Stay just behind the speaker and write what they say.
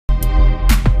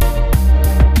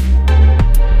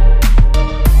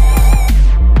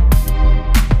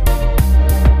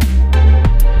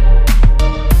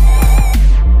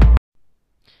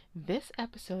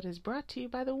episode is brought to you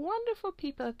by the wonderful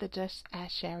people at the Just Ask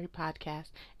Sherry podcast,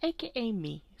 aka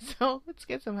me. So let's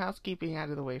get some housekeeping out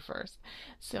of the way first.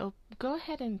 So go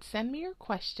ahead and send me your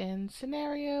questions,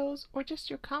 scenarios, or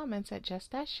just your comments at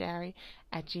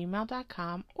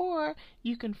justaskshary@gmail.com, or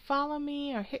you can follow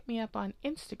me or hit me up on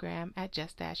Instagram at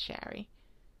justaskshary.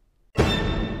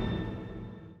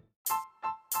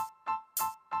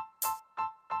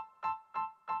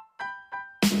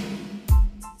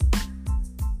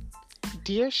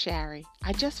 Dear Sherry,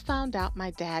 I just found out my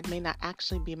dad may not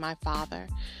actually be my father.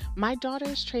 My daughter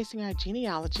is tracing our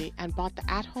genealogy and bought the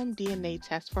at-home DNA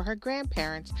test for her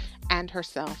grandparents and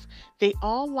herself. They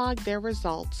all logged their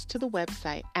results to the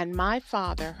website, and my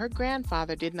father, her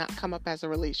grandfather, did not come up as a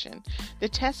relation. The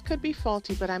test could be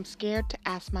faulty, but I'm scared to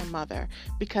ask my mother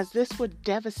because this would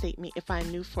devastate me if I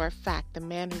knew for a fact the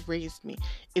man who raised me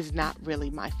is not really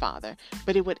my father,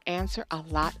 but it would answer a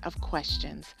lot of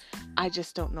questions. I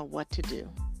just don't know what to do.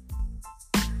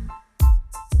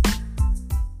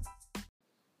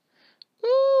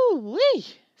 Ooh-wee!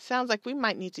 Sounds like we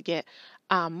might need to get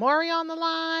Maury on the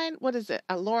line. What is it?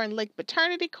 A Lauren Lake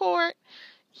paternity court?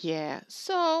 Yeah,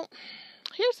 so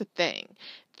here's the thing.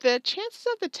 The chances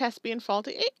of the test being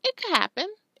faulty, it could happen.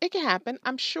 It can happen.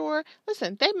 I'm sure.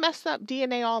 Listen, they mess up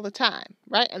DNA all the time,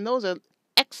 right? And those are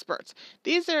experts.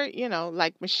 These are,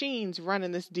 like machines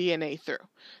running this DNA through.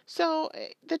 So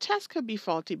the test could be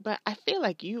faulty, but I feel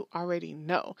like you already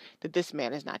know that this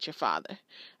man is not your father.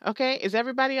 Okay? Is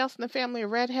everybody else in the family a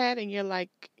redhead and you're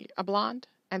like a blonde?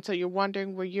 And so you're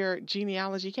wondering where your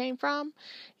genealogy came from?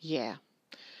 Yeah.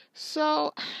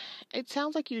 So it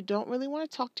sounds like you don't really want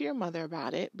to talk to your mother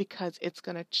about it because it's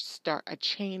going to start a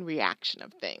chain reaction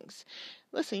of things.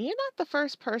 Listen, you're not the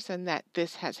first person that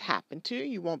this has happened to.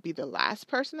 You won't be the last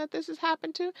person that this has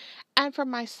happened to. And for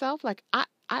myself, I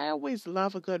always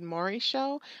love a good Maury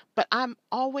show, but I'm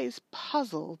always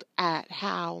puzzled at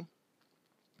how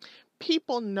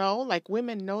people know, like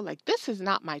women know, like this is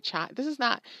not my child. This is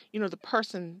not, the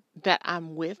person that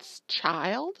I'm with's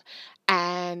child.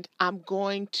 And I'm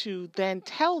going to then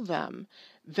tell them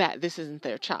that this isn't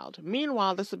their child.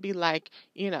 Meanwhile, this would be like,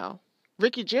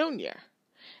 Ricky Jr.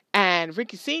 And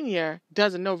Ricky Sr.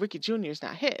 doesn't know Ricky Jr. is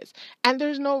not his. And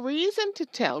there's no reason to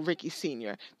tell Ricky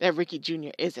Sr. that Ricky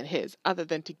Jr. isn't his other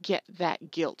than to get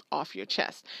that guilt off your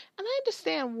chest. And I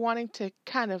understand wanting to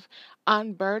kind of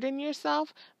unburden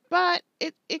yourself, but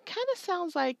it kind of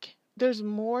sounds like there's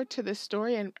more to the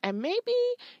story, and maybe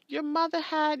your mother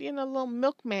had, a little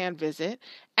milkman visit,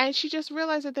 and she just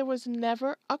realized that there was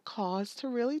never a cause to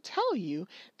really tell you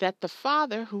that the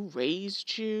father who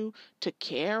raised you, took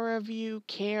care of you,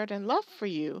 cared and loved for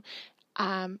you,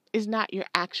 is not your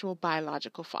actual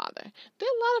biological father. There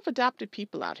are a lot of adopted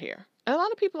people out here, and a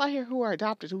lot of people out here who are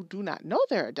adopted who do not know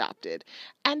they're adopted,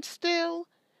 and still,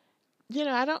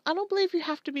 I don't believe you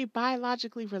have to be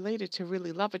biologically related to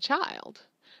really love a child.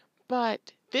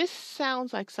 But this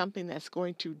sounds like something that's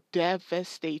going to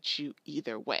devastate you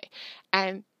either way.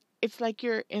 And it's like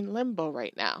you're in limbo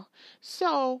right now.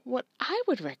 So what I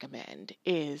would recommend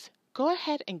is go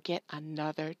ahead and get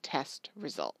another test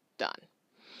result done.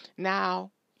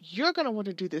 Now, you're going to want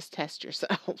to do this test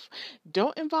yourself.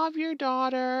 Don't involve your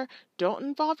daughter. Don't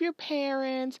involve your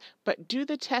parents. But do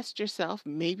the test yourself,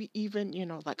 maybe even,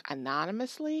 like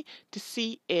anonymously, to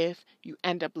see if you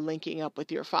end up linking up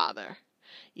with your father.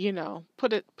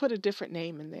 Put a different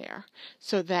name in there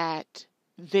so that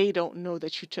they don't know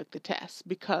that you took the test.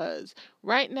 Because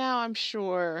right now, I'm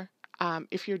sure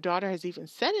if your daughter has even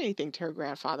said anything to her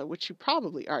grandfather, which she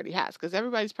probably already has, because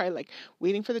everybody's probably like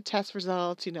waiting for the test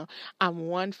results. I'm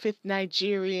 1/5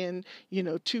 Nigerian,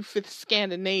 2/5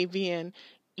 Scandinavian,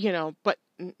 but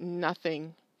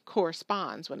nothing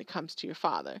corresponds when it comes to your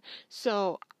father.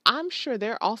 So I'm sure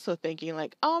they're also thinking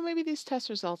like, oh, maybe these test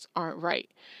results aren't right.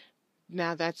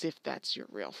 Now, that's if that's your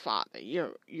real father.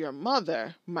 Your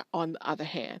mother, on the other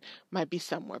hand, might be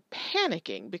somewhere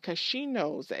panicking because she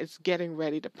knows that it's getting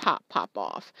ready to pop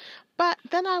off. But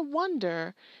then I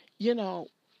wonder,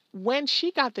 when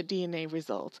she got the DNA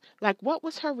results, like what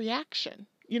was her reaction?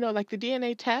 Like the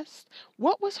DNA test,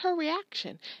 what was her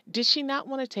reaction? Did she not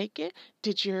want to take it?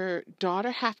 Did your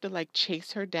daughter have to like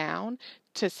chase her down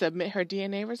to submit her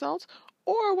DNA results?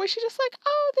 Or was she just like,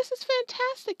 oh, this is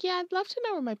fantastic. Yeah, I'd love to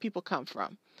know where my people come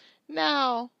from.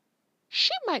 Now, she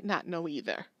might not know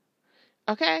either.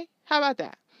 Okay? How about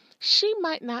that? She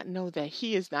might not know that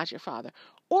he is not your father.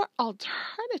 Or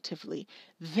alternatively,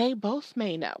 they both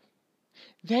may know.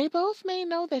 They both may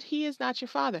know that he is not your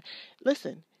father.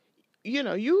 Listen,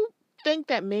 you think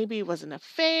that maybe it was an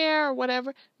affair or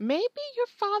whatever. Maybe your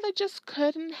father just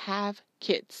couldn't have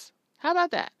kids. How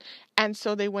about that? And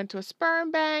so they went to a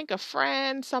sperm bank, a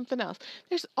friend, something else.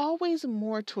 There's always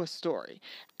more to a story.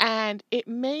 And it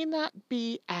may not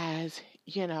be as,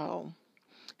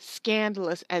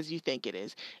 scandalous as you think it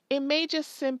is. It may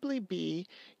just simply be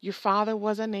your father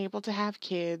was unable to have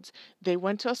kids. They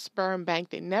went to a sperm bank.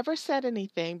 They never said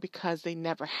anything because they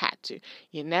never had to.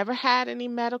 You never had any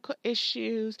medical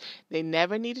issues. They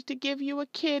never needed to give you a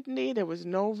kidney. There was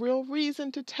no real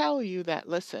reason to tell you that,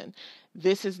 listen,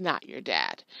 this is not your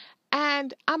dad.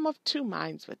 And I'm of two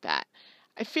minds with that.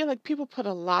 I feel like people put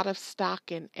a lot of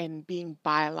stock in being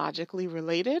biologically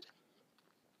related.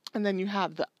 And then you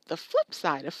have the flip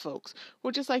side of folks,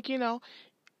 which is like,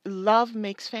 love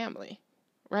makes family,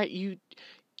 right?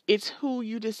 It's who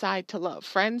you decide to love.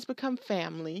 Friends become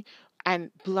family,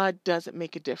 and blood doesn't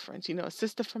make a difference. A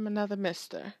sister from another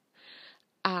mister.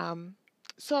 Um,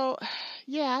 so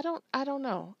yeah, I don't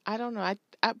know.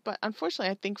 But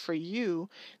unfortunately, I think for you,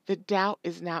 the doubt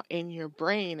is now in your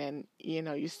brain, and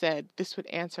you said this would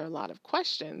answer a lot of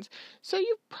questions. So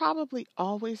you probably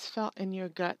always felt in your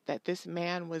gut that this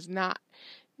man was not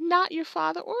your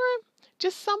father, or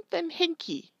just something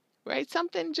hinky, right?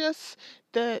 Something just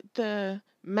the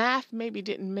math maybe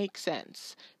didn't make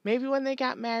sense. Maybe when they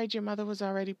got married, your mother was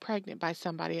already pregnant by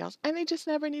somebody else, and they just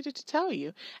never needed to tell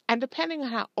you. And depending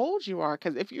on how old you are,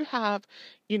 because if you have,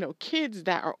 kids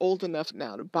that are old enough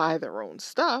now to buy their own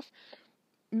stuff,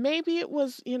 maybe it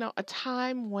was, a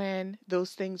time when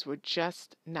those things were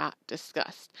just not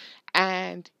discussed.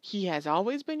 And he has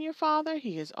always been your father.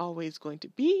 He is always going to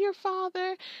be your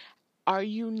father. Are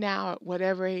you now, at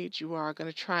whatever age you are, going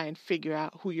to try and figure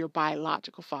out who your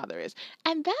biological father is?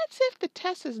 And that's if the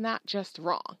test is not just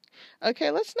wrong.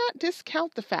 Okay, let's not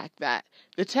discount the fact that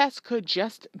the test could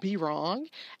just be wrong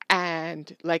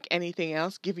and, like anything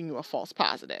else, giving you a false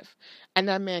positive. And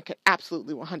that man could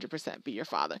absolutely 100% be your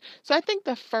father. So I think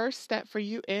the first step for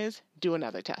you is do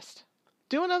another test.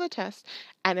 Do another test,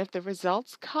 and if the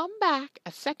results come back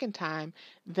a second time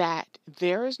that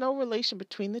there is no relation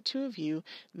between the two of you,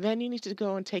 then you need to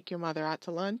go and take your mother out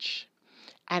to lunch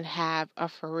and have a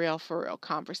for real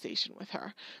conversation with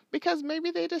her. Because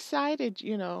maybe they decided,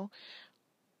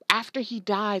 after he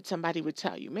died, somebody would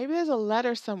tell you. Maybe there's a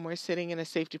letter somewhere sitting in a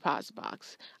safe deposit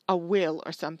box, a will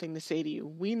or something to say to you.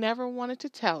 We never wanted to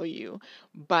tell you,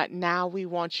 but now we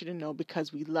want you to know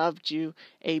because we loved you,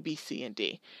 A, B, C, and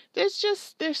D. There's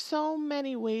so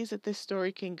many ways that this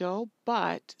story can go,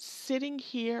 but sitting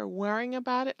here worrying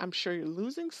about it, I'm sure you're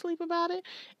losing sleep about it,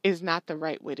 is not the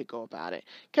right way to go about it.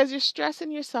 Because you're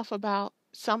stressing yourself about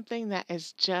something that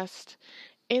is just,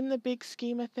 in the big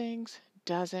scheme of things,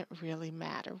 doesn't really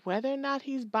matter. Whether or not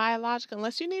he's biological,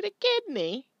 unless you need a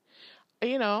kidney,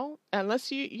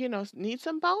 unless you need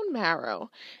some bone marrow,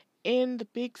 in the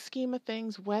big scheme of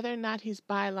things, whether or not he's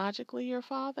biologically your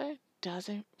father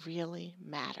doesn't really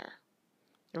matter.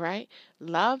 Right?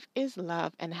 Love is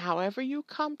love, and however you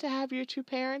come to have your two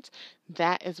parents,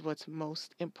 that is what's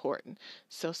most important.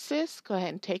 So, sis, go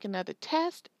ahead and take another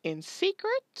test in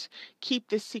secret. Keep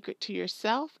this secret to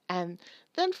yourself, and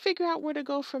then figure out where to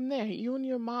go from there. You and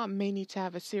your mom may need to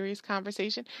have a serious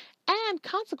conversation, and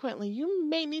consequently, you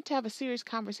may need to have a serious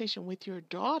conversation with your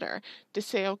daughter to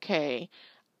say, okay,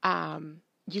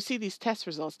 you see these test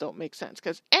results don't make sense,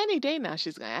 because any day now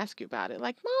she's going to ask you about it.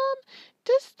 Like, Mom,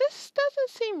 this doesn't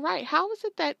seem right. How is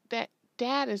it that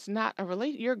dad is not a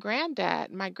relation? Your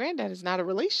granddad, my granddad, is not a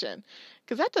relation,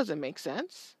 because that doesn't make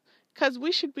sense. Because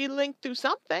we should be linked through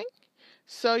something.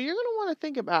 So you're going to want to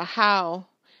think about how,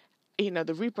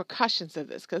 the repercussions of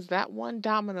this, because that one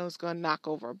domino is going to knock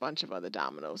over a bunch of other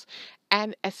dominoes.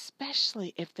 And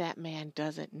especially if that man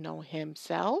doesn't know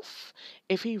himself,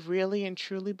 if he really and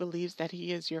truly believes that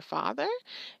he is your father,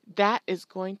 that is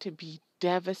going to be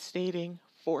devastating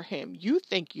for him. You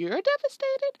think you're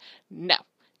devastated? No,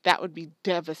 that would be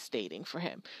devastating for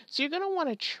him. So you're going to want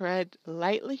to tread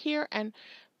lightly here and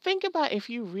think about if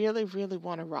you really, really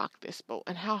want to rock this boat,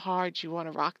 and how hard you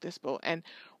want to rock this boat, and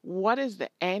what is the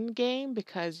end game,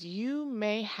 because you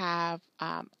may have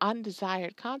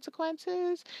undesired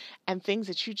consequences and things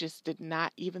that you just did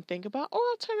not even think about. Or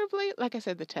alternatively, like I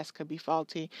said, the test could be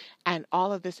faulty and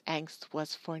all of this angst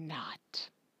was for naught.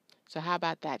 So how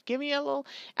about that?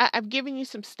 I've given you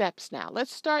some steps now.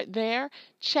 Let's start there.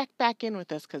 Check back in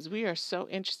with us, because we are so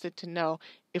interested to know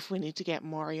if we need to get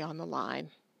Maury on the line.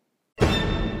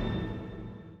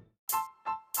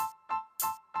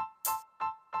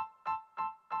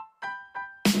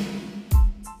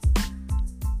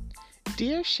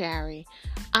 Dear Shari,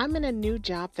 I'm in a new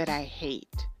job that I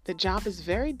hate. The job is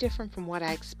very different from what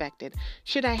I expected.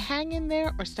 Should I hang in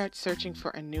there or start searching for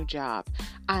a new job?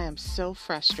 I am so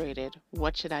frustrated.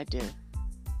 What should I do?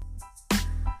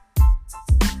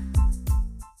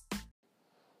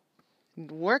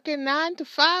 Working 9 to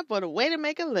 5, what a way to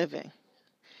make a living.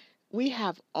 We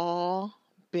have all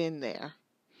been there.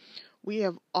 We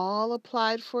have all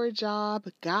applied for a job,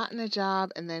 gotten a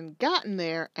job, and then gotten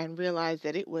there and realized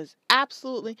that it was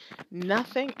absolutely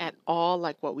nothing at all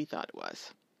like what we thought it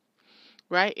was.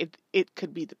 Right? It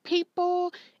could be the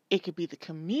people, it could be the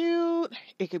commute,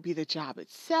 it could be the job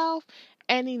itself,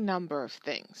 any number of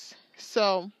things.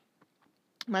 So,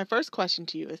 my first question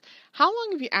to you is, how long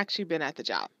have you actually been at the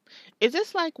job? Is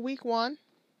this like week 1?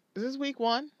 Is this week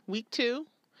 1? Week 2?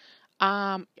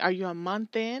 Are you a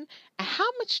month in? And how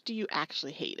much do you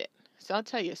actually hate it? So I'll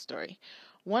tell you a story.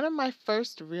 One of my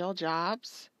first real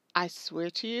jobs, I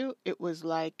swear to you, it was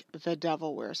like the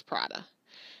devil wears Prada.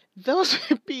 Those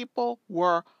people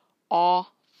were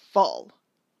awful.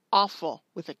 Awful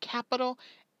with a capital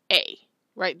A,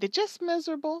 right? They're just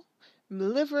miserable,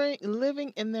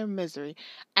 living in their misery.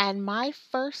 And my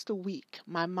first week,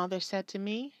 my mother said to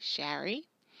me, Shari,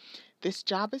 this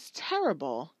job is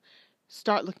terrible.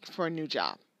 Start looking for a new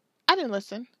job. I didn't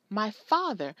listen. My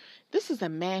father, this is a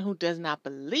man who does not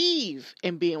believe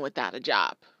in being without a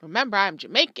job. Remember, I'm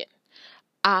Jamaican.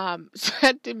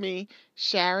 Said to me,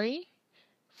 Shari,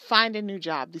 find a new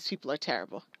job. These people are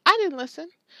terrible. I didn't listen.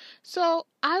 So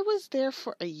I was there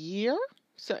for a year.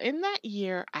 So in that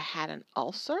year, I had an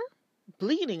ulcer,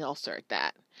 bleeding ulcer at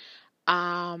that.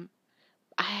 Um,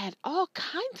 I had all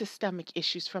kinds of stomach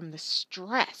issues from the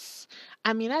stress.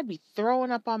 I mean, I'd be throwing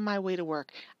up on my way to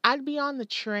work. I'd be on the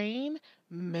train,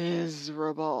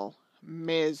 miserable,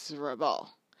 miserable.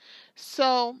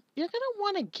 So you're going to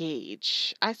want to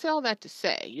gauge, I say all that to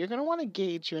say, you're going to want to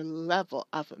gauge your level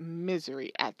of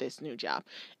misery at this new job.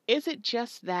 Is it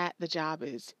just that the job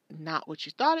is not what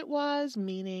you thought it was,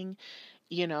 meaning,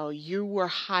 you were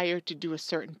hired to do a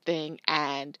certain thing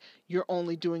and you're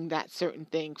only doing that certain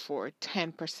thing for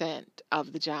 10%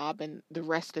 of the job and the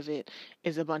rest of it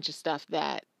is a bunch of stuff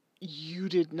that you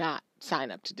did not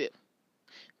sign up to do?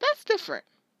 That's different,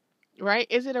 right?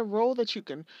 Is it a role that you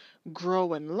can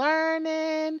grow and learn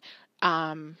in?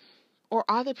 Um, or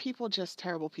are the people just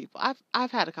terrible people?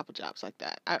 I've had a couple jobs like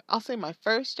that. I'll say my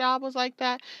first job was like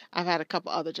that. I've had a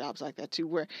couple other jobs like that too,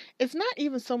 where it's not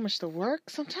even so much the work.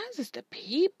 Sometimes it's the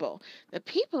people. The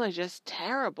people are just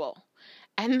terrible,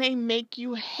 and they make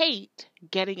you hate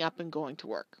getting up and going to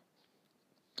work.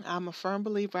 I'm a firm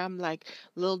believer. I'm like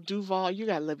Lil Duval. You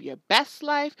gotta live your best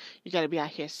life. You gotta be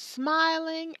out here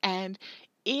smiling. And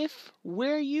if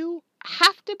where you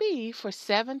have to be for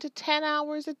 7 to 10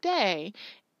 hours a day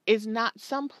is not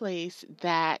someplace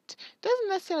that doesn't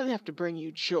necessarily have to bring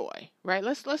you joy, right?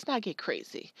 Let's not get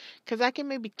crazy, because I can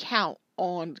maybe count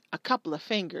on a couple of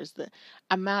fingers the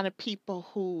amount of people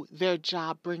who their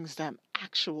job brings them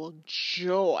actual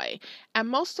joy, and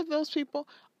most of those people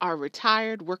are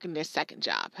retired, working their second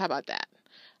job. How about that?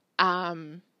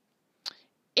 Um,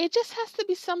 it just has to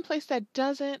be someplace that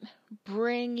doesn't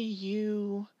bring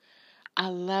you a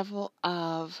level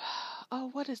of, oh,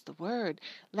 what is the word?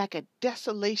 Like a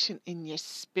desolation in your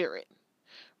spirit,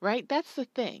 right? That's the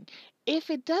thing. If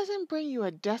it doesn't bring you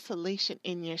a desolation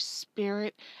in your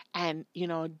spirit and,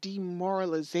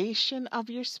 demoralization of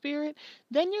your spirit,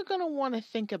 then you're going to want to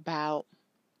think about,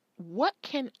 what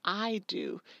can I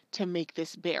do to make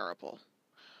this bearable?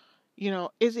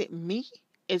 Is it me?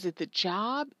 Is it the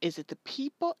job? Is it the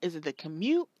people? Is it the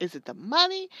commute? Is it the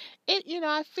money?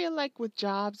 I feel like with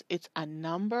jobs, it's a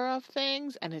number of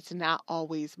things and it's not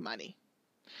always money,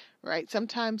 right?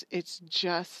 Sometimes it's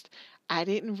just, I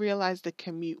didn't realize the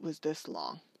commute was this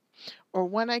long. Or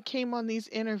when I came on these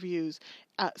interviews,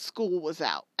 school was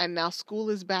out and now school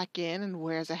is back in. And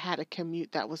whereas I had a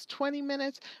commute that was 20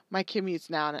 minutes, my commute's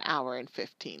now an hour and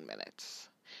 15 minutes.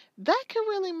 That can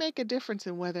really make a difference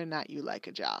in whether or not you like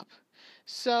a job.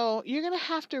 So you're going to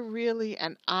have to really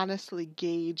and honestly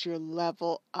gauge your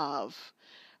level of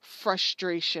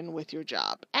frustration with your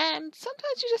job. And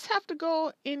sometimes you just have to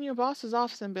go in your boss's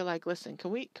office and be like, listen,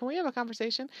 can we have a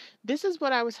conversation? This is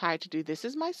what I was hired to do. This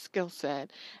is my skill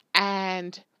set.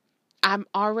 And I'm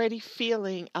already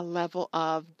feeling a level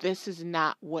of, this is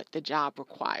not what the job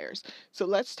requires. So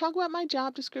let's talk about my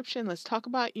job description. Let's talk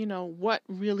about, what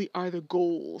really are the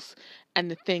goals and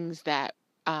the things that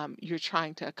you're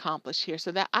trying to accomplish here,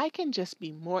 so that I can just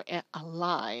be more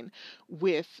aligned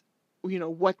with,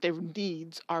 what their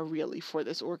needs are really for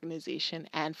this organization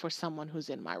and for someone who's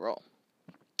in my role.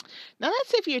 Now,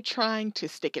 that's if you're trying to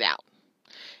stick it out.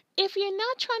 If you're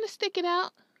not trying to stick it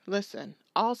out, listen,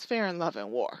 all's fair in love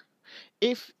and war.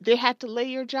 If they had to lay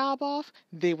your job off,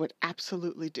 they would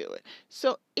absolutely do it.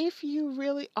 So if you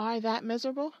really are that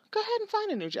miserable, go ahead and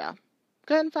find a new job.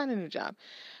 Go ahead and find a new job.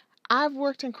 I've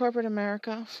worked in corporate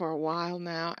America for a while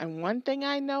now, and one thing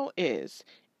I know is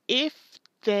if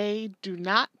they do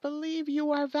not believe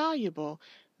you are valuable,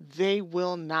 they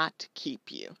will not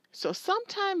keep you. So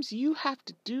sometimes you have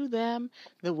to do them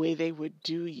the way they would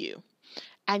do you.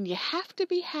 And you have to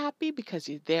be happy because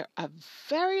you're there a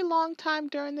very long time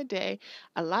during the day.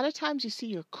 A lot of times you see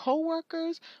your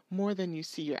coworkers more than you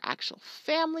see your actual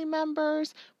family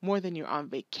members, more than you're on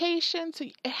vacation. So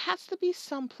it has to be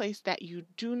someplace that you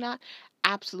do not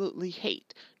absolutely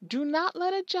hate. Do not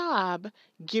let a job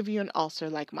give you an ulcer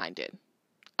like mine did.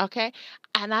 Okay?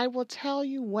 And I will tell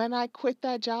you, when I quit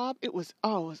that job, it was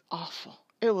awful.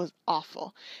 It was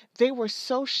awful. They were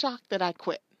so shocked that I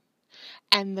quit.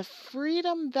 And the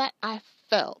freedom that I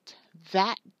felt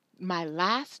that my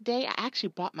last day, I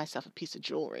actually bought myself a piece of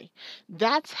jewelry.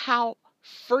 That's how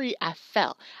free I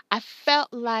felt. I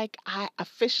felt like I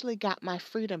officially got my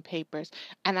freedom papers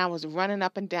and I was running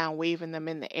up and down, waving them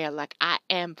in the air like I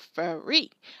am free.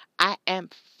 I am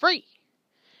free.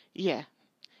 Yeah.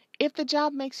 If the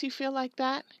job makes you feel like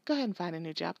that, go ahead and find a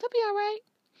new job. They'll be all right.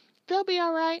 They'll be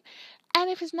all right. And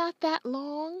if it's not that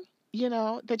long,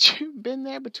 that you've been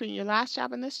there between your last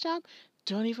job and this job,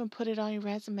 don't even put it on your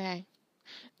resume.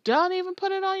 Don't even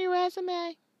put it on your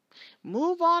resume.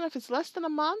 Move on. If it's less than a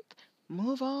month,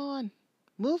 move on.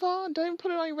 Move on. Don't even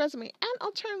put it on your resume. And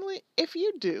alternatively, if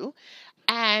you do,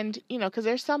 and, because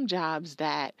there's some jobs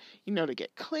that, to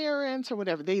get clearance or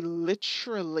whatever, they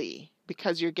literally,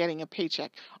 because you're getting a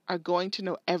paycheck, are going to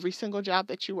know every single job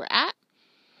that you were at.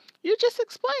 You just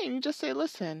explain. You just say,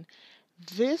 listen,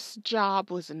 this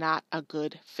job was not a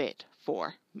good fit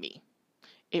for me.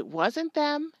 It wasn't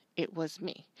them, it was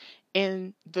me.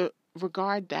 In the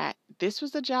regard that this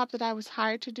was the job that I was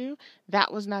hired to do,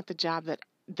 that was not the job that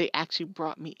they actually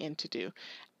brought me in to do.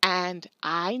 And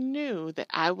I knew that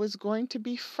I was going to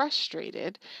be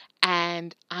frustrated,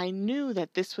 and I knew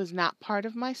that this was not part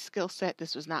of my skill set.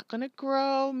 This was not going to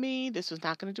grow me. This was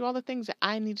not going to do all the things that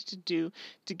I needed to do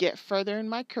to get further in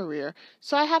my career.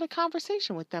 So I had a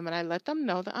conversation with them and I let them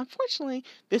know that unfortunately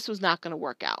this was not going to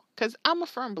work out, because I'm a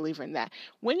firm believer in that.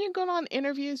 When you're going on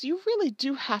interviews, you really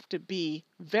do have to be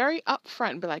very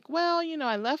upfront and be like, well,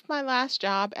 I left my last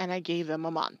job and I gave them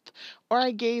a month, or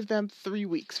I gave them 3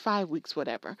 weeks, 5 weeks,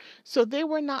 whatever. So they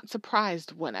were not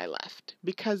surprised when I left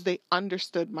because they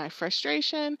understood my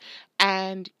frustration,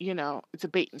 and it's a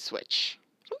bait and switch.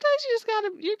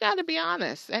 Sometimes you gotta be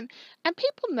honest, and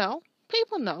people know,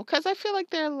 because I feel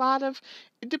like there are a lot of,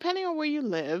 depending on where you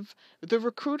live, the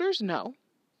recruiters know.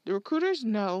 The recruiters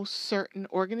know certain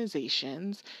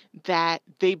organizations that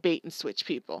they bait and switch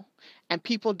people, and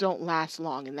people don't last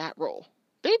long in that role.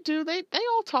 They do. They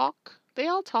all talk. They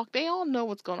all talk. They all know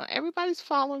what's going on. Everybody's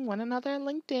following one another on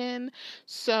LinkedIn.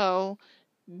 So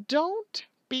don't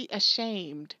be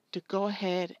ashamed to go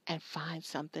ahead and find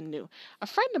something new. A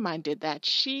friend of mine did that.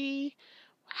 She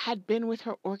had been with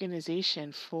her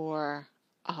organization for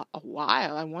a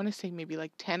while. I want to say maybe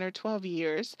like 10 or 12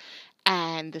 years.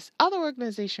 And this other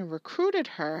organization recruited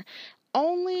her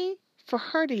only for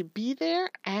her to be there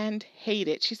and hate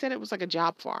it. She said it was like a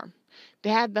job farm.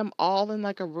 They had them all in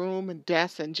like a room and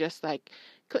desks and just like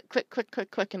click, click, click,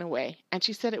 click, clicking away. And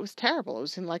she said it was terrible. It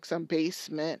was in like some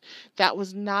basement. That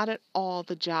was not at all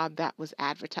the job that was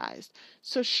advertised.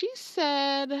 So she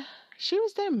said she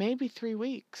was there maybe 3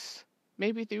 weeks.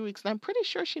 Maybe 3 weeks. And I'm pretty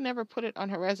sure she never put it on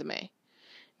her resume.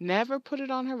 Never put it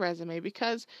on her resume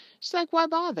because she's like, why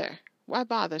bother? Why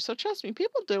bother? So trust me,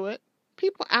 people do it.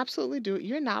 People absolutely do it.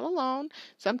 You're not alone.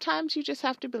 Sometimes you just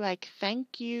have to be like,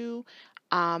 thank you,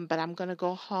 but I'm going to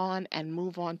go on and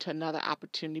move on to another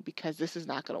opportunity because this is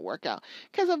not going to work out.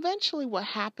 Because eventually what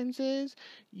happens is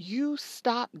you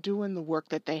stop doing the work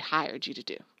that they hired you to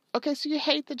do. Okay, so you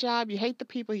hate the job, you hate the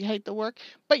people, you hate the work,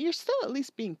 but you're still at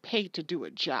least being paid to do a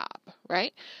job,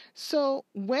 right? So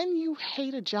when you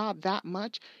hate a job that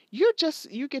much, you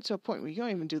get to a point where you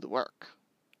don't even do the work.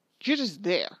 You're just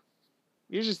there.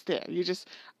 You're just there. You're just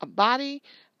a body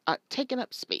taking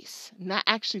up space, not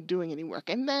actually doing any work.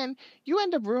 And then you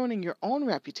end up ruining your own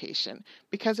reputation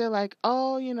because they're like,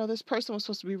 oh, this person was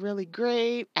supposed to be really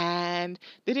great and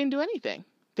they didn't do anything.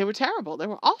 They were terrible. They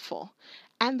were awful.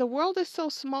 And the world is so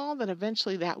small that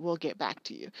eventually that will get back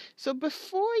to you. So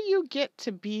before you get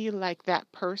to be like that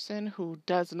person who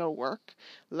does no work,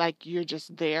 like you're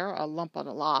just there, a lump on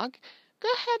a log, go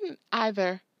ahead and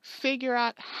either figure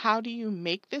out how do you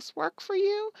make this work for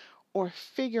you or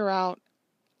figure out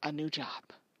a new job.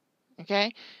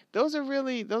 Okay? Those are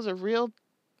real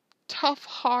tough,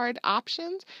 hard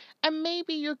options. And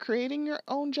maybe you're creating your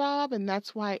own job, and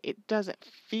that's why it doesn't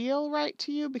feel right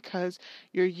to you because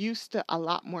you're used to a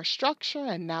lot more structure,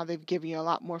 and now they've given you a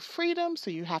lot more freedom.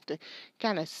 So you have to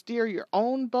kind of steer your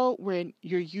own boat when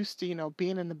you're used to,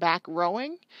 being in the back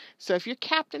rowing. So if you're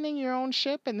captaining your own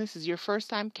ship and this is your first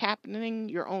time captaining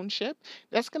your own ship,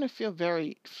 that's going to feel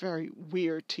very, very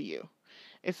weird to you.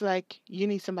 It's like you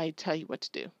need somebody to tell you what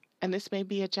to do. And this may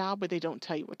be a job where they don't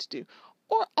tell you what to do.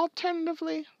 Or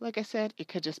alternatively, like I said, it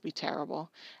could just be terrible.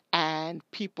 And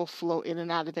people flow in and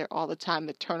out of there all the time.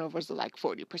 The turnovers are like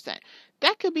 40%.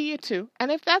 That could be it too. And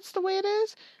if that's the way it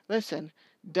is, listen,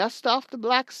 dust off the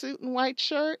black suit and white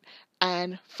shirt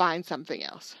and find something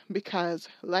else. Because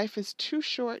life is too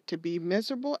short to be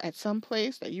miserable at some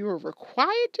place that you are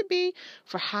required to be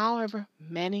for however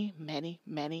many, many,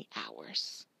 many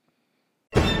hours.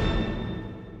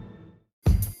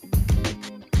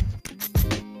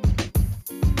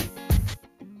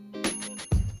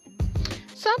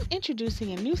 So I'm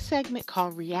introducing a new segment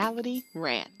called Reality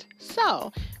Rant.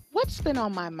 So, what's been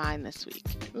on my mind this week?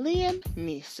 Liam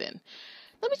Neeson.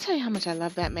 Let me tell you how much I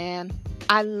love that man.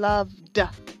 I loved,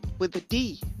 with a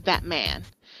D, that man.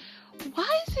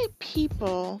 Why is it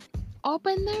people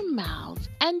open their mouths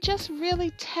and just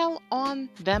really tell on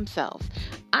themselves?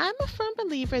 I'm a firm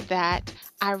believer that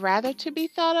I'd rather to be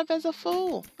thought of as a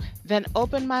fool than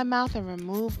open my mouth and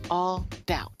remove all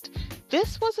doubt.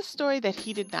 This was a story that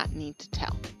he did not need to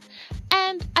tell.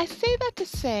 And I say that to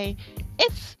say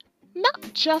it's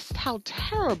not just how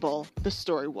terrible the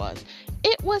story was.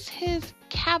 It was his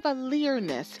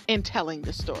cavalierness in telling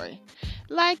the story.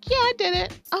 Like, yeah, I did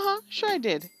it. Sure I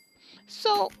did.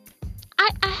 So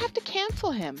I have to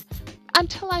cancel him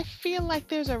until I feel like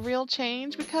there's a real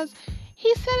change because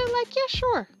he said it like, yeah,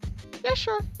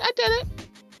 sure, I did it.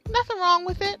 Nothing wrong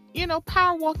with it.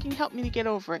 Power walking helped me to get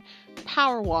over it.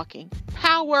 Power walking.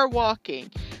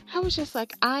 I was just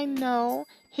like, I know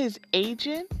his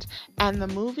agent and the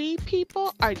movie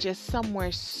people are just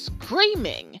somewhere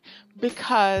screaming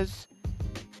because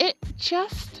it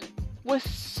just was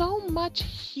so much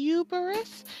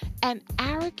hubris and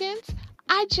arrogance.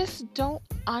 I just don't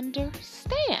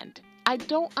understand.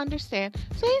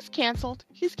 So he's canceled.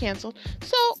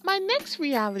 So my next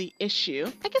reality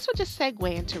issue, I guess we'll just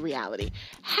segue into reality.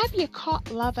 Have you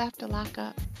caught Love After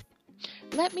Lockup?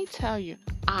 Let me tell you,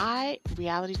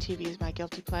 reality TV is my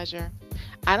guilty pleasure.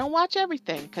 I don't watch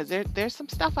everything because there's some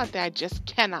stuff out there I just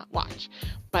cannot watch.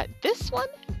 But this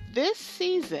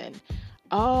season,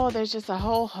 there's just a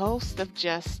whole host of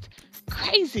just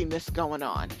craziness going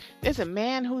on. There's a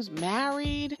man who's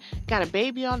married, got a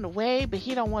baby on the way, but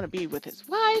he don't want to be with his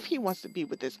wife. He wants to be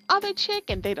with this other chick,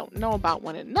 and they don't know about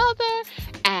one another.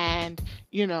 And,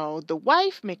 the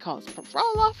wife may call his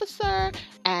parole officer,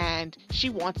 and she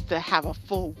wants to have a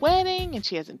full wedding, and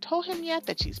she hasn't told him yet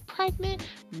that she's pregnant.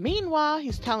 Meanwhile,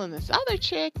 he's telling this other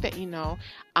chick that,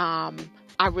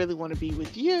 I really want to be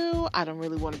with you. I don't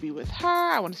really want to be with her.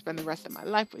 I want to spend the rest of my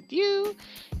life with you.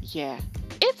 Yeah,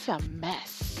 it's a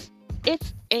mess.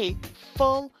 It's a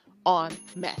full-on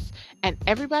mess. And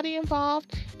everybody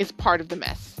involved is part of the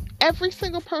mess. Every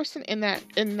single person in that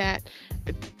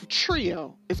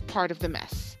trio is part of the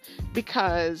mess.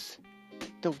 Because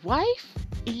the wife,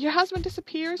 your husband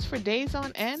disappears for days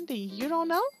on end and you don't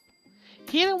know.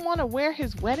 He didn't want to wear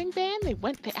his wedding band. They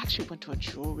actually went to a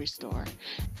jewelry store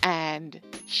and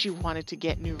she wanted to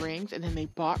get new rings, and then they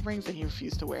bought rings and he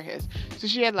refused to wear his. So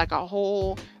she had like a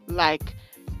whole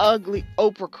ugly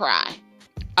Oprah cry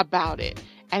about it.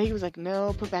 And he was like,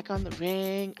 no, put back on the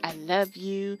ring. I love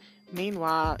you.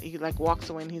 Meanwhile, he walks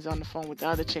away and he's on the phone with the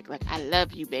other chick like, I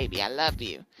love you, baby. I love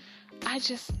you.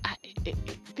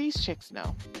 These chicks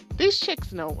know. These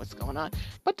chicks know what's going on.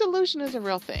 But delusion is a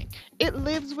real thing. It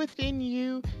lives within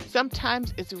you.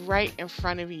 Sometimes it's right in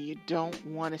front of you. You don't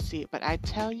want to see it. But I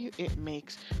tell you, it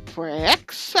makes for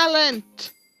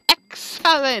excellent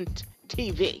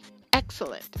TV.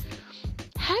 Excellent.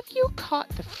 Have you caught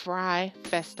the Fry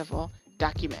Festival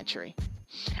documentary?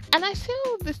 And I say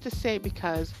all of this to say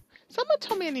because someone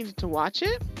told me I needed to watch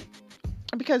it.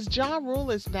 Because Ja Rule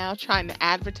is now trying to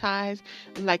advertise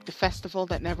like the festival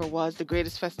that never was, the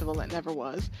greatest festival that never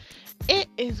was. It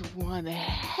is one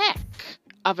heck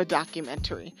of a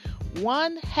documentary.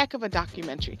 And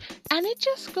it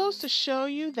just goes to show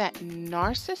you that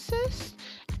narcissists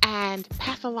and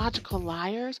pathological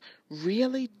liars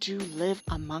really do live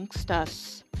amongst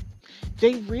us.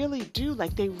 They really do.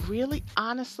 They really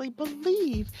honestly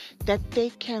believe that they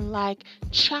can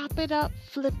chop it up,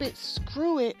 flip it,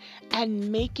 screw it,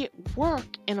 and make it work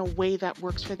in a way that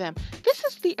works for them. This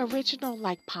is the original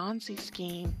Ponzi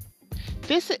scheme.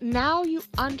 Now you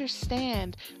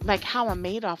understand like how a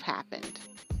Madoff happened.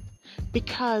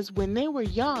 Because when they were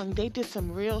young, they did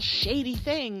some real shady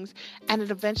things, and it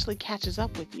eventually catches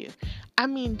up with you. I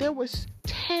mean, there was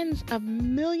tens of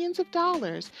millions of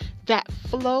dollars that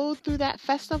flowed through that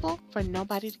festival for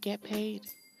nobody to get paid.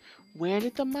 Where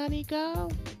did the money go?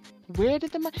 Where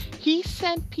did the money? He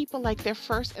sent people like their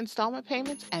first installment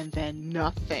payments and then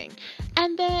nothing.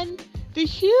 And then the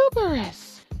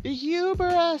hubris,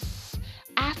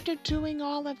 after doing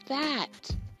all of that,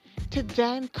 to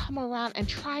then come around and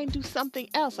try and do something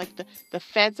else. Like the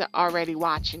feds are already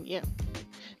watching you.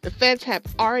 The feds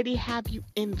already have you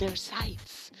in their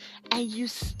sights. And you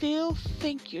still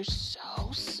think you're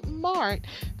so smart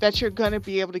that you're going to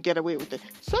be able to get away with it.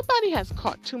 Somebody has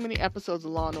caught too many episodes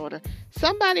of Law and Order.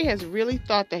 Somebody has really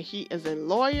thought that he is a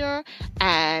lawyer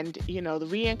and, the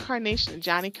reincarnation of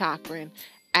Johnny Cochran.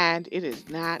 And it is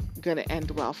not going to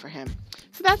end well for him.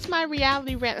 So that's my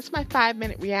reality rant. That's my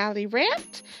 5-minute reality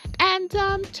rant. And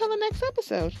till the next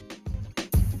episode.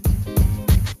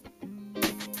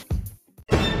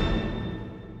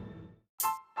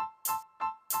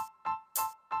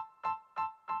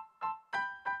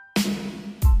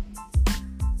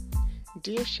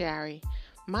 Dear Shari,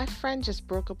 my friend just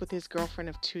broke up with his girlfriend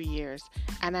of 2 years,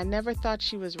 and I never thought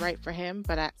she was right for him,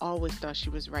 but I always thought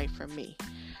she was right for me.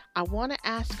 I want to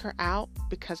ask her out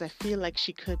because I feel like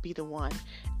she could be the one.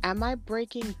 Am I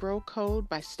breaking bro code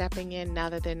by stepping in now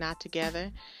that they're not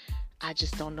together? I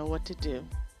just don't know what to do.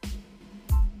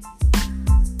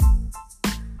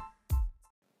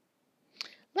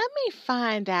 Let me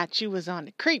find out you was on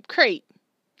the creep.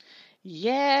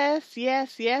 Yes,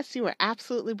 you are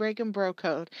absolutely breaking bro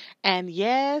code. And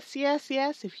yes,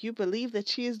 if you believe that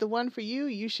she is the one for you,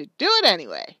 you should do it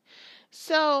anyway.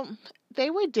 So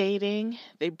they were dating,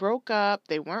 they broke up,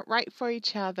 they weren't right for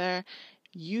each other.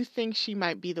 You think she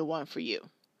might be the one for you.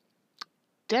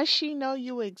 Does she know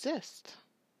you exist?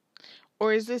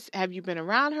 Or have you been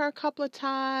around her a couple of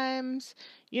times?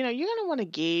 You're going to want to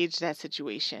gauge that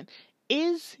situation.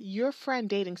 Is your friend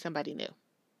dating somebody new?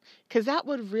 Because that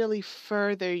would really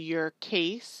further your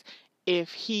case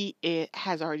if it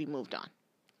has already moved on.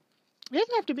 He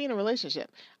doesn't have to be in a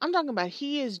relationship. I'm talking about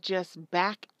he is just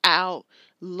back out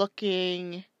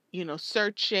looking,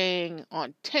 searching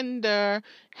on Tinder,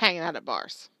 hanging out at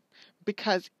bars.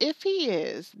 Because if he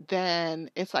is, then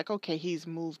it's like, okay, he's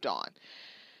moved on.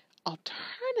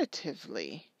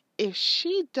 Alternatively, if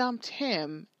she dumped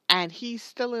him and he's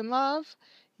still in love,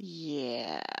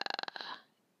 yeah,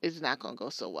 it's not going to go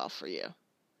so well for you.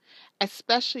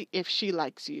 Especially if she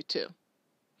likes you too.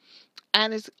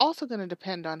 And it's also going to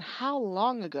depend on how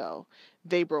long ago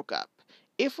they broke up.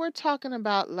 If we're talking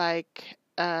about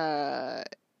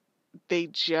they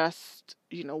just,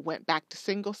 went back to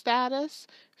single status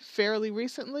fairly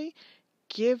recently,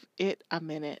 give it a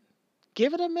minute.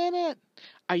 Give it a minute.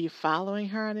 Are you following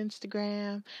her on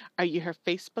Instagram? Are you her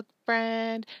Facebook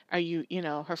friend? Are you,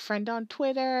 her friend on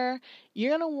Twitter?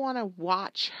 You're going to want to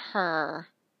watch her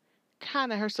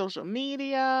social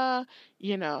media,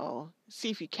 see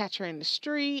if you catch her in the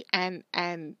street and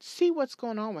see what's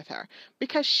going on with her.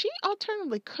 Because she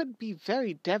alternatively could be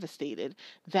very devastated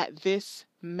that this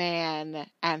man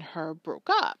and her broke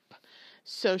up.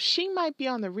 So she might be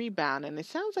on the rebound, and it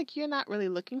sounds like you're not really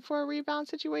looking for a rebound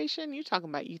situation. You're talking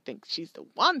about you think she's the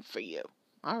one for you.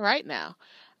 All right now.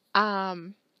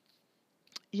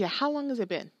 Yeah, how long has it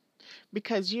been?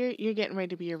 Because you're getting ready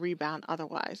to be a rebound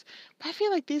otherwise. But I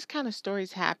feel like these kind of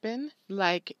stories happen.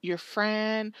 Like your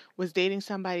friend was dating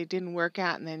somebody, it didn't work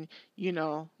out, and then,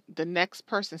 the next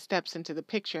person steps into the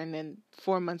picture, and then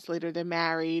 4 months later they're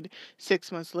married, 6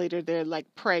 months later they're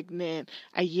pregnant,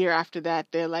 a year after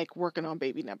that they're working on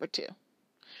baby number 2.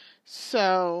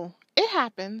 So it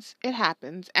happens.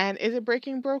 And is it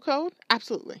breaking bro code?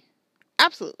 Absolutely.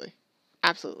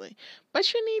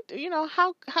 But you need,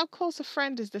 how close a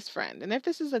friend is this friend? And if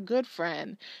this is a good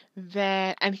friend,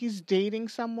 and he's dating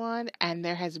someone and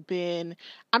there has been,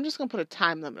 I'm just going to put a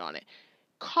time limit on it.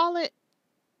 Call it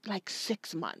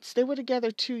 6 months. They were together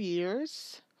 2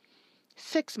 years.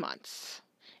 6 months.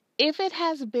 If it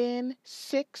has been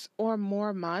 6 or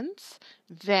more months,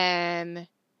 then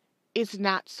it's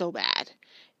not so bad.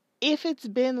 If it's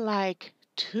been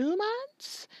 2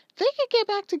 months, they could get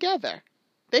back together.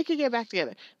 I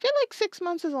feel like 6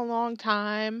 months is a long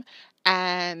time,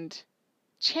 and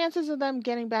chances of them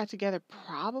getting back together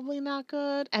probably not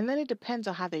good. And then it depends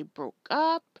on how they broke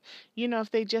up.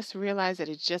 If they just realize that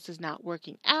it just is not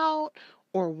working out,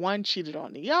 or one cheated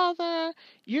on the other,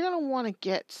 you're going to want to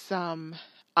get some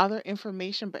other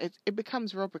information, but it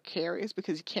becomes real precarious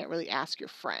because you can't really ask your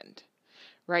friend,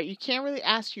 right? You can't really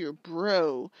ask your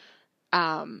bro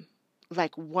um,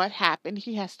 like what happened.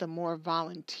 He has to more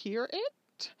volunteer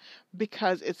it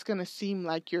because it's going to seem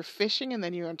like you're fishing, and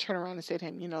then you're going to turn around and say to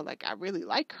him, like, I really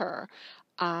like her.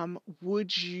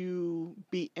 Would you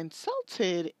be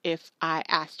insulted if I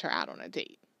asked her out on a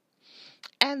date?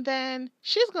 And then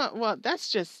she's going, well, that's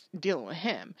just dealing with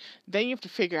him. Then you have to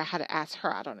figure out how to ask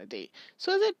her out on a date.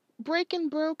 So is it breaking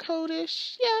bro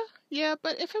code-ish? Yeah.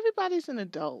 But if everybody's an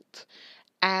adult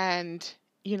and,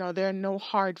 there are no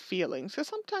hard feelings, because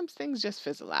sometimes things just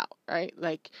fizzle out, right?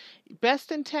 Like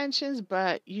best intentions,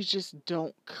 but you just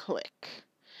don't click.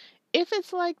 If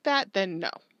it's like that, then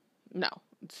no,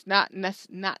 it's not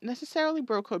necessarily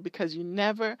bro code because you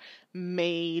never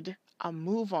made a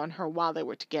move on her while they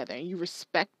were together and you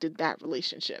respected that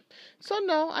relationship. So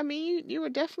no, I mean you were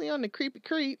definitely on the creepy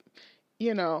creep,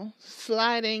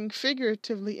 sliding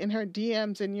figuratively in her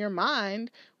DMs in your mind,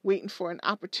 waiting for an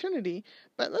opportunity.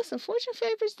 But listen, fortune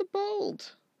favors the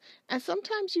bold. And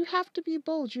sometimes you have to be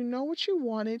bold. You know what you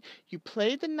wanted. You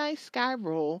played the nice guy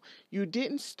role. You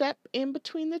didn't step in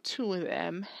between the two of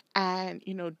them and,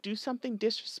 do something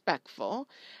disrespectful.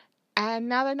 And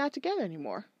now they're not together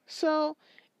anymore. So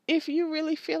if you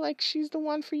really feel like she's the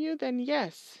one for you, then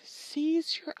yes,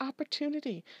 seize your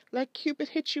opportunity. Let Cupid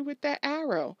hit you with that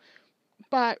arrow.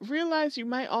 But realize you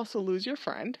might also lose your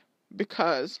friend,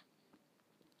 because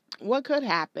what could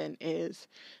happen is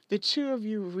the two of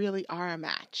you really are a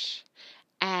match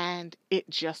and it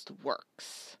just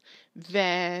works.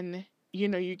 Then,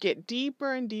 you get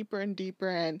deeper and deeper and deeper,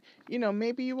 and,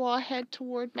 maybe you all head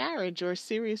toward marriage or a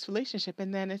serious relationship.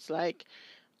 And then it's like,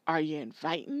 are you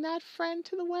inviting that friend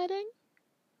to the wedding?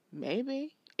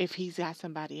 Maybe, if he's got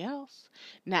somebody else.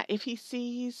 Now, if he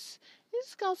sees,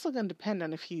 it's also going to depend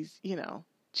on if he's,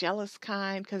 jealous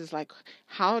kind, because it's like,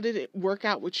 how did it work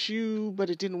out with you, but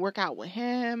it didn't work out with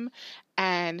him?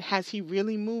 And has he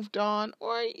really moved on?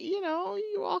 Or, you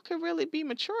all could really be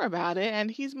mature about it,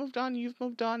 and he's moved on, you've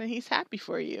moved on, and he's happy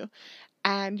for you.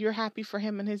 And you're happy for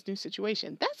him in his new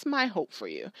situation. That's my hope for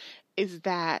you, is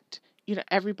that,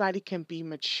 everybody can be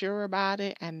mature about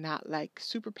it and not like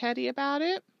super petty about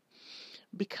it,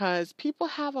 because people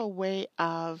have a way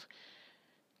of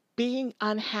being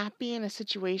unhappy in a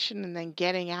situation and then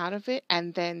getting out of it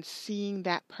and then seeing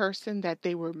that person that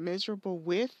they were miserable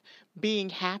with being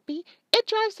happy. It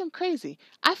drives them crazy.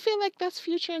 I feel like that's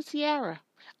Future and Ciara.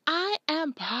 I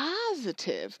am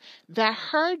positive that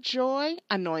her joy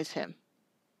annoys him.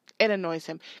 It annoys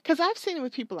him because I've seen it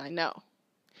with people I know.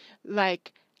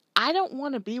 Like, I don't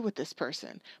want to be with this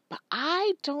person, but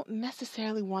I don't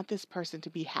necessarily want this person to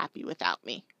be happy without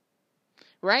me.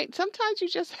 Right? Sometimes you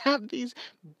just have these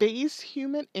base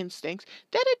human instincts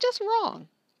that are just wrong.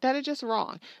 That are just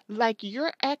wrong. Like,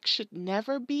 your ex should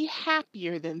never be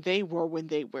happier than they were when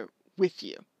they were with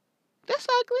you. That's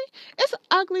ugly. It's an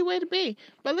ugly way to be.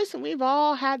 But listen, we've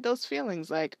all had those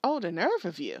feelings like, oh, the nerve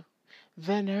of you.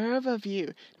 The nerve of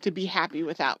you to be happy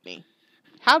without me.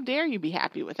 How dare you be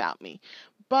happy without me?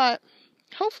 But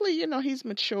hopefully, he's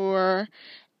mature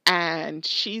and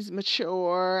she's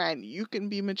mature and you can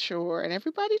be mature and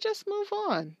everybody just move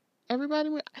on.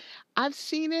 I've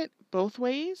seen it both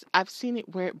ways. I've seen it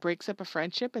where it breaks up a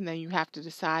friendship and then you have to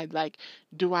decide, like,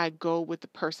 do I go with the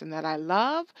person that I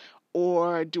love,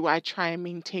 or do I try and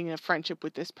maintain a friendship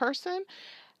with this person?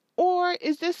 Or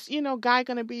is this, guy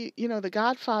going to be, the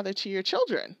godfather to your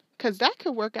children? Because that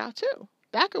could work out too.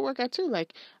 That could work out too.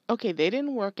 Like, okay, they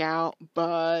didn't work out,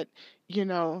 but,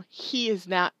 he is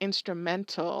now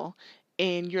instrumental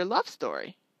in your love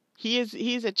story. He's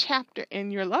a chapter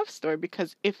in your love story,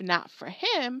 because if not for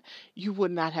him, you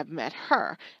would not have met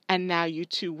her. And now you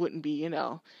two wouldn't be,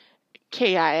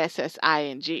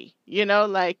 KISSING,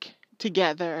 like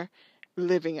together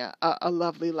living a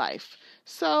lovely life.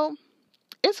 So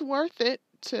it's worth it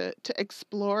to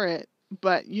explore it,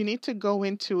 but you need to go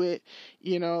into it,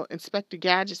 Inspector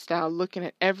Gadget style, looking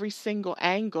at every single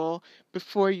angle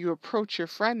before you approach your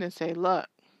friend and say, look,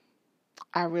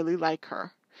 I really like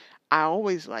her. I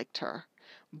always liked her.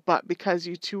 But because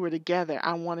you two were together,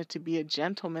 I wanted to be a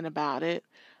gentleman about it.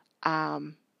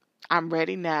 Um, I'm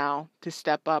ready now to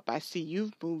step up. I see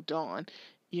you've moved on.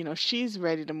 She's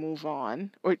ready to move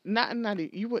on. Or not,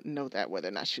 you wouldn't know that whether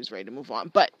or not she was ready to move on,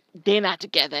 but they're not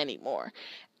together anymore.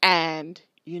 And,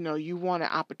 you want an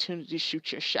opportunity to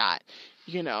shoot your shot,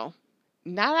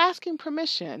 not asking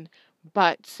permission,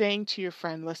 but saying to your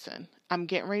friend, listen, I'm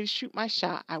getting ready to shoot my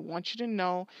shot. I want you to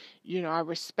know, I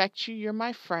respect you. You're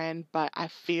my friend, but I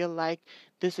feel like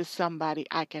this is somebody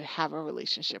I could have a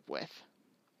relationship with.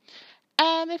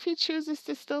 And if he chooses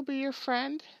to still be your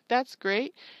friend, that's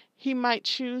great. He might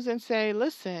choose and say,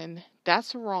 listen,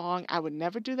 That's wrong. I would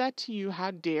never do that to you.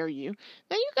 How dare you?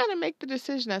 Then you got to make the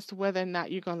decision as to whether or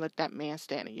not you're going to let that man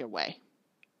stand in your way.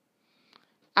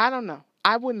 I don't know.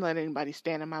 I wouldn't let anybody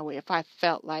stand in my way if I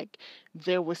felt like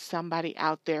there was somebody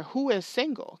out there who is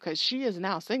single, because she is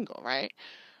now single, right?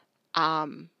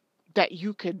 That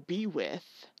you could be with,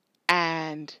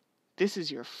 and this is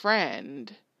your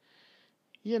friend.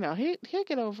 He'll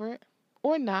get over it,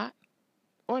 or not.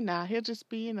 He'll just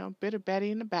be, bitter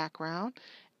Betty in the background.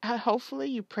 Hopefully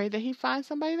you pray that he finds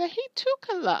somebody that he too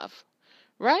can love,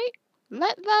 right?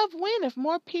 Let love win. If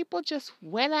more people just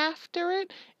went after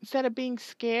it instead of being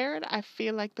scared, I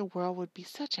feel like the world would be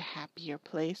such a happier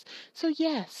place. So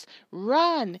yes,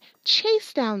 run,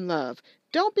 chase down love.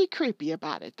 Don't be creepy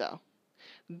about it though.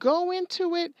 Go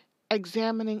into it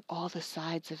examining all the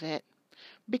sides of it.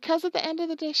 Because at the end of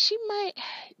the day,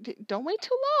 don't wait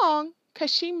too long,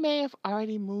 because she may have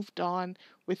already moved on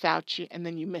without you, and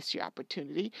then you miss your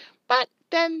opportunity. But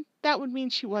then that would mean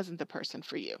she wasn't the person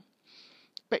for you.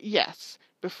 But yes,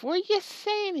 before you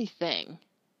say anything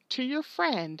to your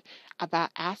friend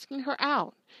about asking her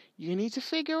out, you need to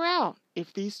figure out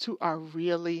if these two are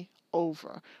really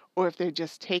over, or if they're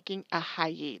just taking a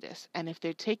hiatus. And if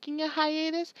they're taking a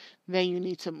hiatus, then you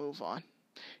need to move on.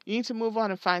 You need to move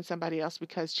on and find somebody else,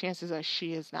 because chances are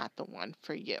she is not the one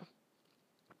for you.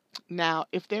 Now,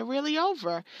 if they're really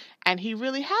over and he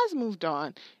really has moved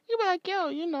on, you'll be like, yo,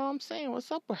 I'm saying,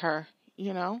 what's up with her?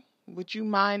 Would you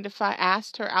mind if I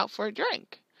asked her out for a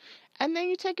drink? And then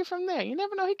you take it from there. You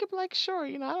never know. He could be like, sure,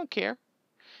 I don't care. And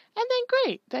then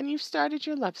great. Then you've started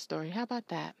your love story. How about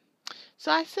that?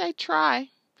 So I say try.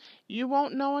 You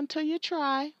won't know until you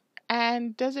try.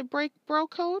 And does it break bro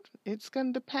code? It's going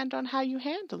to depend on how you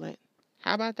handle it.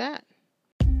 How about that?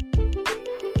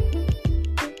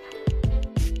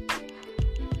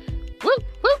 Whoop,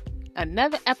 whoop.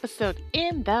 Another episode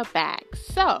in the bag.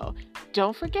 So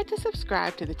don't forget to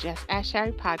subscribe to the Just Ask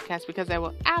Shari podcast, because I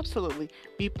will absolutely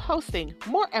be posting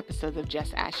more episodes of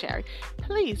Just Ask Shari.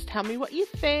 Please tell me what you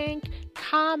think.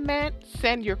 Comment,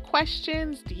 send your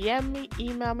questions, DM me,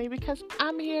 email me, because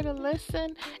I'm here to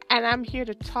listen and I'm here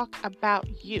to talk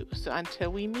about you. So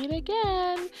until we meet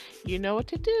again, you know what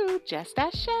to do. Just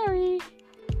Ask Shari.